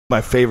My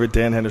favorite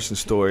Dan Henderson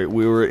story.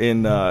 We were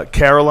in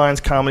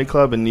Caroline's Comedy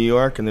Club in New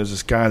York, and there's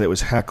this guy that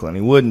was heckling.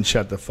 He wouldn't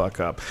shut the fuck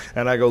up.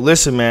 And I go,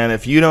 listen, man,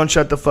 if you don't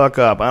shut the fuck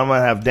up, I'm going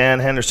to have Dan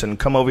Henderson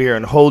come over here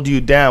and hold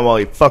you down while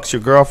he fucks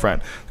your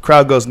girlfriend. The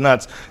crowd goes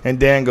nuts, and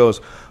Dan goes,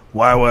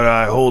 why would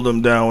I hold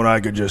him down when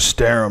I could just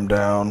stare him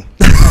down?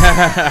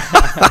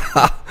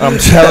 I'm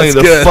telling you,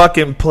 the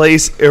fucking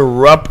place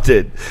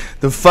erupted.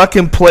 The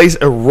fucking place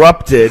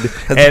erupted,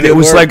 and it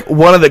was like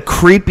one of the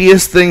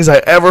creepiest things I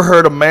ever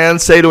heard a man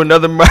say to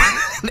another man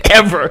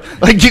ever.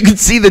 Like, you could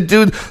see the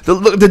dude,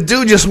 the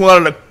dude just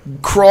wanted to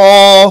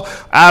crawl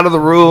out of the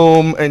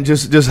room and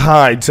just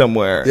hide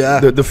somewhere. Yeah.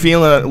 The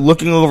feeling of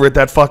looking over at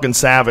that fucking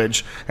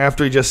savage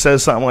after he just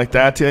says something like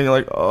that to you, and you're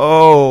like,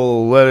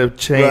 oh, let it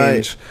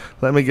change. Right.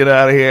 Let me get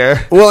out of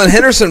here. Well, and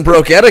Henderson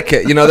broke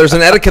etiquette. You know, there's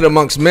an etiquette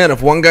amongst men.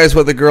 If one guy's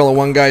with a girl and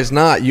one guy's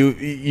not,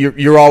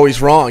 you're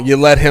always wrong. You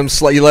let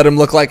him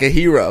look like a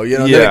hero. You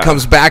know, then it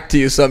comes back to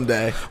you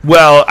someday.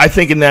 Well, I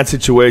think in that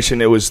situation,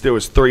 there was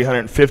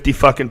 350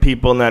 fucking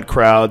people in that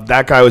crowd.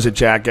 That guy was a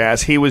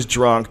jackass. He was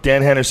drunk.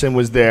 Dan Henderson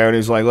was there, and he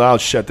was like, "Well, I'll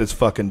shut this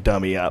fucking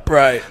dummy up."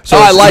 Right. So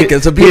I like it.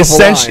 It's a beautiful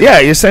line.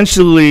 Yeah, he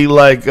essentially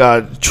like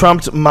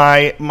trumped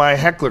my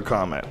Heckler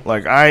comment.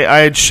 Like I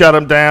had shut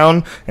him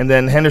down, and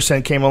then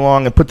Henderson came along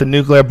and put the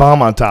nuclear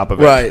bomb on top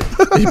of it. Right.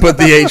 He put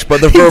the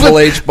H-bomb, the verbal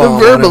H-bomb.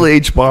 The verbal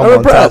H-bomb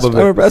on top of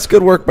it. That's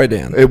good work by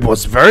Dan. It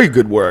was very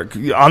good work.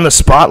 On the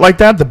spot like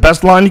that, the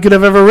best line you could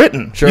have ever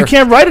written. Sure. You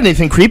can't write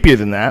anything creepier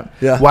than that.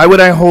 Yeah. Why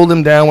would I hold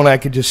him down when I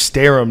could just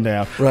stare him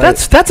down? Right.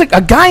 That's a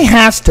guy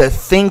has to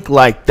think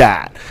like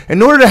that.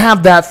 In order to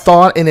have that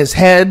thought in his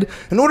head,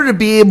 in order to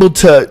be able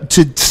to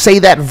say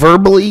that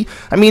verbally,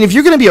 I mean, if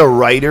you're going to be a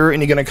writer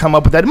and you're going to come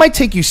up with that, it might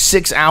take you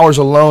 6 hours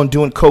alone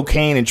doing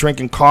cocaine and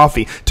drinking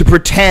coffee to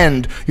pretend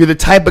you're the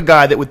type of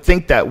guy that would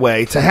think that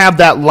way, to have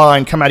that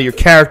line come out of your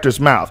character's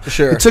mouth.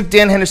 Sure. It took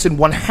Dan Henderson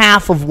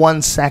 1/2 of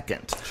 1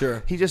 second.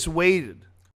 Sure. He just waited.